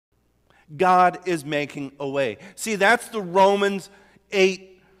God is making a way. See, that's the Romans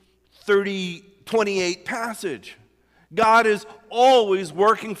 8:28 passage. God is always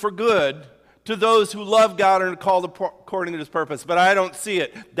working for good to those who love God and are called according to his purpose. But I don't see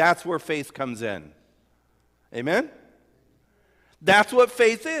it. That's where faith comes in. Amen? That's what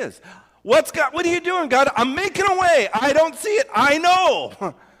faith is. What are you doing, God? I'm making a way. I don't see it. I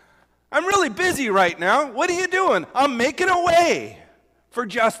know. I'm really busy right now. What are you doing? I'm making a way for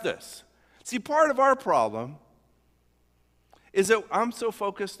justice. See, part of our problem is that I'm so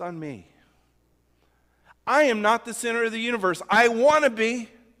focused on me. I am not the center of the universe. I want to be.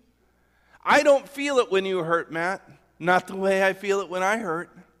 I don't feel it when you hurt, Matt. Not the way I feel it when I hurt.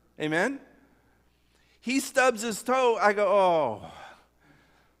 Amen? He stubs his toe. I go, oh.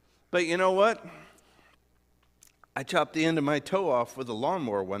 But you know what? I chopped the end of my toe off with a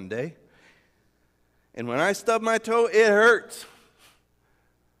lawnmower one day. And when I stub my toe, it hurts.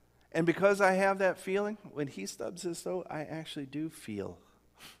 And because I have that feeling, when he stubs his toe, I actually do feel.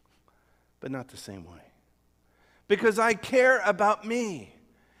 But not the same way. Because I care about me.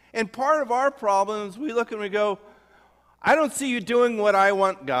 And part of our problem is we look and we go, I don't see you doing what I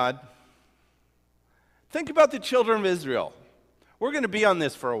want, God. Think about the children of Israel. We're going to be on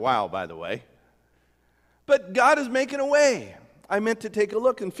this for a while, by the way. But God is making a way. I meant to take a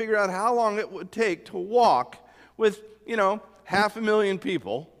look and figure out how long it would take to walk with, 500,000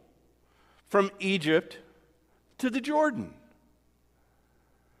 people from Egypt to the Jordan.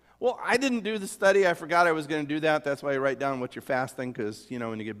 Well, I didn't do the study. I forgot I was going to do that. That's why you write down what you're fasting, because,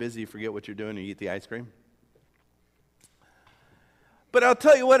 when you get busy, you forget what you're doing and you eat the ice cream. But I'll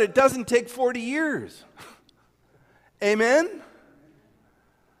tell you what, it doesn't take 40 years. Amen?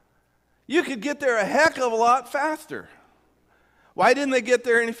 You could get there a heck of a lot faster. Why didn't they get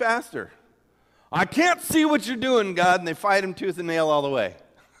there any faster? I can't see what you're doing, God, and they fight him tooth and nail all the way.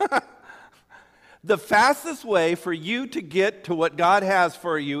 The fastest way for you to get to what God has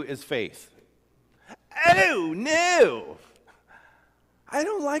for you is faith. Oh, no. I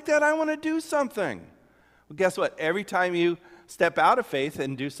don't like that. I want to do something. Well, guess what? Every time you step out of faith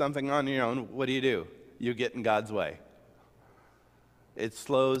and do something on your own, what do? You get in God's way. It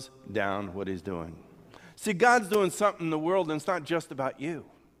slows down what he's doing. See, God's doing something in the world, and it's not just about you.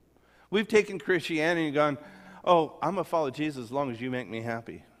 We've taken Christianity and gone, oh, I'm going to follow Jesus as long as you make me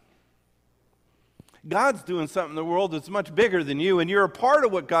happy. God's doing something in the world that's much bigger than you, and you're a part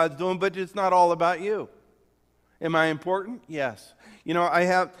of what God's doing, but it's not all about you. Am I important? Yes.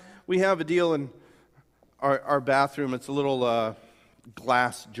 We have a deal in our bathroom. It's a little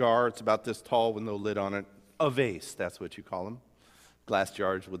glass jar. It's about this tall with no lid on it. A vase, that's what you call them. Glass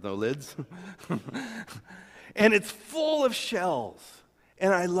jars with no lids. And it's full of shells.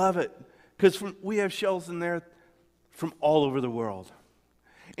 And I love it because we have shells in there from all over the world.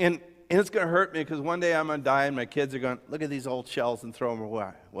 And it's going to hurt me because one day I'm going to die and my kids are going, look at these old shells and throw them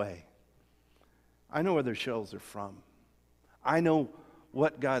away. I know where their shells are from. I know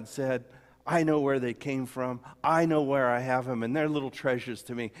what God said. I know where they came from. I know where I have them, and they're little treasures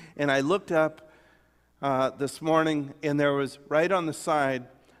to me. And I looked up this morning, and there was, right on the side,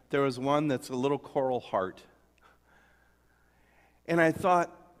 there was one that's a little coral heart. And I thought,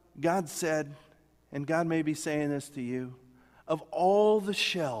 God said, and God may be saying this to you, of all the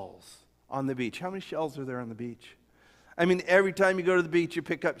shells on the beach, how many shells are there on the beach? I mean, every time you go to the beach, you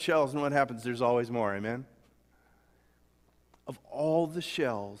pick up shells, and what happens? There's always more, amen? Of all the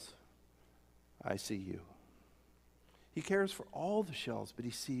shells, I see you. He cares for all the shells, but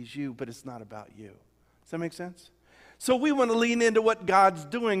he sees you, but it's not about you. Does that make sense? So we want to lean into what God's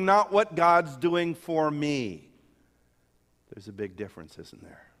doing, not what God's doing for me. There's a big difference, isn't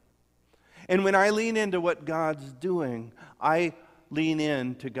there? And when I lean into what God's doing, I lean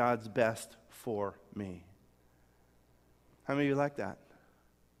into God's best for me. How many of you like that?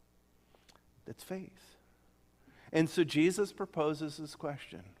 That's faith. And so Jesus proposes this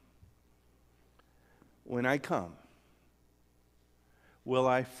question. When I come, will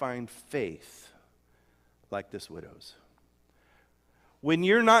I find faith like this widow's? When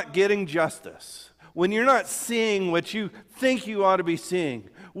you're not getting justice, when you're not seeing what you think you ought to be seeing,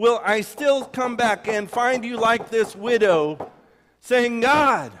 will I still come back and find you like this widow saying,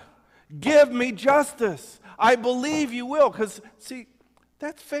 God, give me justice. I believe you will. Because, see,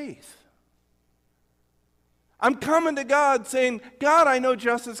 that's faith. I'm coming to God saying, God, I know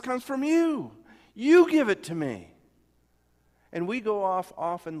justice comes from you. You give it to me. And we go off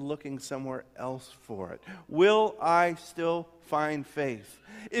often looking somewhere else for it. Will I still find faith?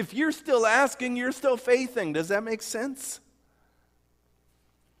 If you're still asking, you're still faithing. Does that make sense?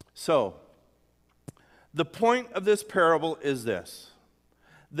 So, the point of this parable is this.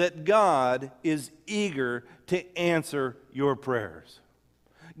 that God is eager to answer your prayers.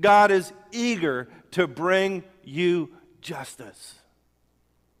 God is eager to bring you justice.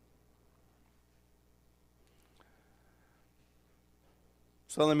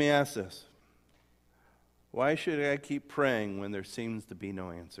 So let me ask this. Why should I keep praying when there seems to be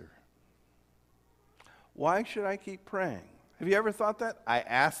no answer? Why should I keep praying? Have you ever thought that? I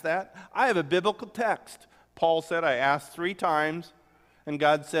asked that. I have a biblical text. Paul said, I asked 3 times, and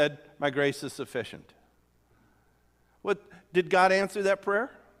God said, my grace is sufficient. What, did God answer that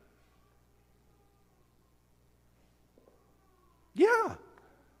prayer? Yeah.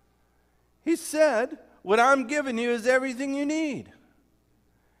 He said, what I'm giving you is everything you need.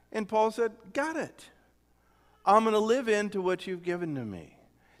 And Paul said, got it. I'm going to live into what you've given to me.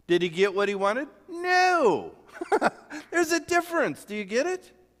 Did he get what he wanted? No. There's a difference. Do you get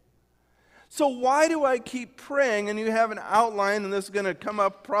it? So why do I keep praying? And you have an outline, and this is going to come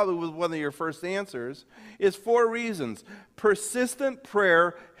up probably with one of your first answers, is 4 reasons. Persistent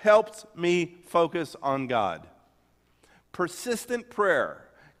prayer helps me focus on God. Persistent prayer.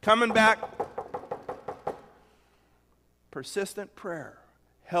 Coming back. Persistent prayer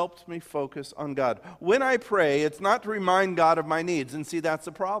helps me focus on God. When I pray, it's not to remind God of my needs. And see, that's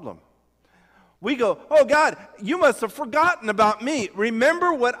the problem. We go, oh God, you must have forgotten about me.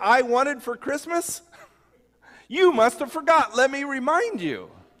 Remember what I wanted for Christmas? You must have forgot. Let me remind you.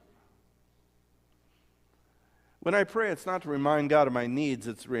 When I pray, it's not to remind God of my needs.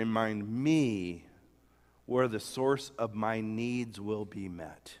 It's to remind me where the source of my needs will be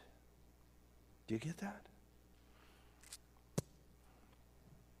met. Do you get that?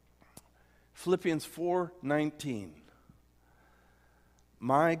 Philippians 4:19.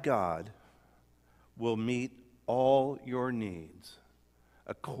 My God will meet all your needs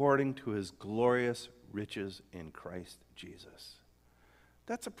according to his glorious riches in Christ Jesus.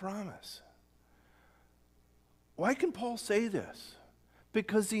 That's a promise. Why can Paul say this?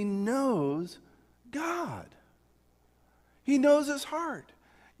 Because he knows God. He knows his heart.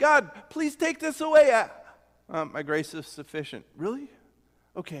 God, please take this away. My grace is sufficient. Really?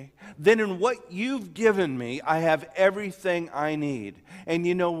 Okay. Then in what you've given me, I have everything I need. And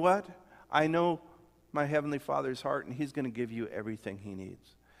you know what? I know my Heavenly Father's heart, and he's going to give you everything he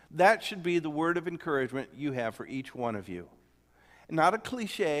needs. That should be the word of encouragement you have for each one of you. Not a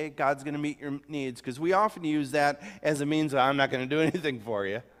cliche, God's going to meet your needs, because we often use that as a means of, I'm not going to do anything for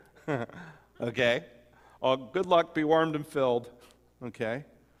you. Okay? Oh, good luck, be warmed and filled. Okay?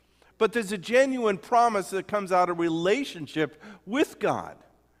 But there's a genuine promise that comes out of relationship with God.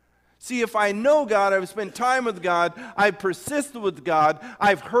 See, if I know God, I've spent time with God, I've persisted with God,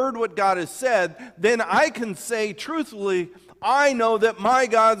 I've heard what God has said, then I can say truthfully, I know that my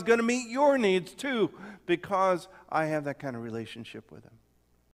God's going to meet your needs too, because I have that kind of relationship with him.